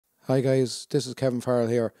Hi guys, this is Kevin Farrell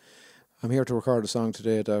here. I'm here to record a song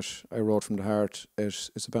today that I wrote from the heart. It's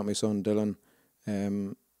about my son Dylan.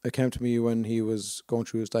 It came to me when he was going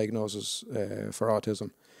through his diagnosis for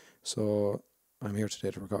autism. So I'm here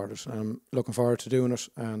today to record it. I'm looking forward to doing it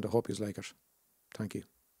and I hope you like it. Thank you.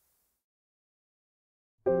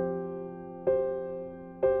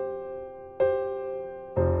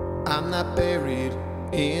 I'm not buried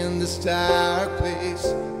in this dark place.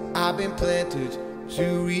 I've been planted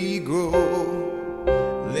to regrow.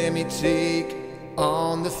 Let me take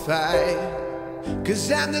on the fight, 'cause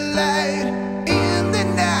I'm the light in the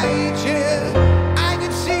night, yeah. I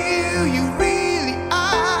can see who you really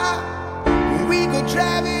are when we go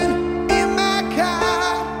driving in my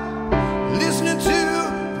car, listening to the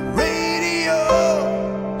radio.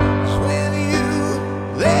 It's when you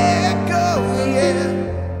let go,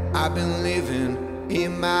 yeah. I've been living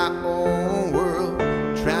in my own world,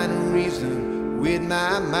 trying to reason with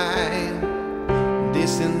my mind.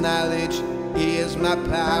 This knowledge is my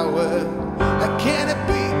power. How can it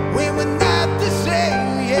be when we're not the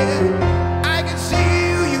same, yeah? I can see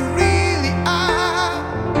who you really are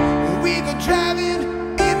when we go driving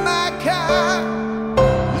in my car,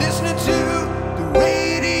 listening to the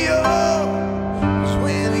radio. It's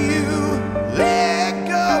when you let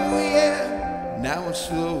go, yeah. Now I'm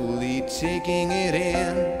slowly taking it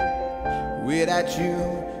in. Without you,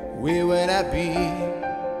 where would I be?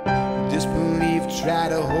 Disbelief try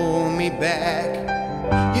to hold me back.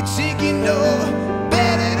 You think you know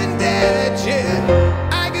better than that,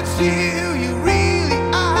 yeah. I can see who you really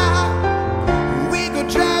are when we go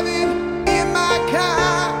driving in my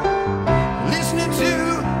car, listening to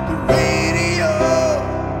the radio.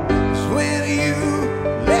 It's when you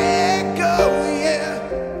let go, yeah.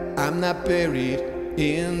 I'm not buried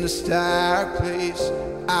in this dark place.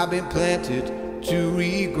 I've been planted to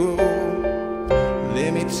regrow.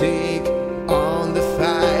 Let me take on the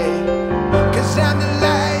fight, 'cause I'm the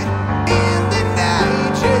light in the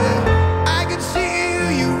night, yeah. I can see who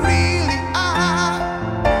you really are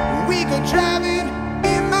when we go driving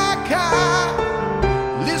in my car,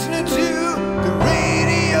 listening to the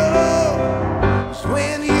radio. It's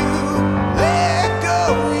when you let go,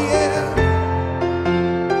 yeah.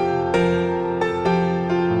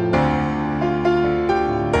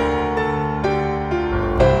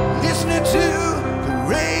 Listening to the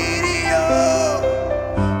radio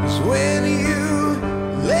is when you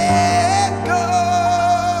let go.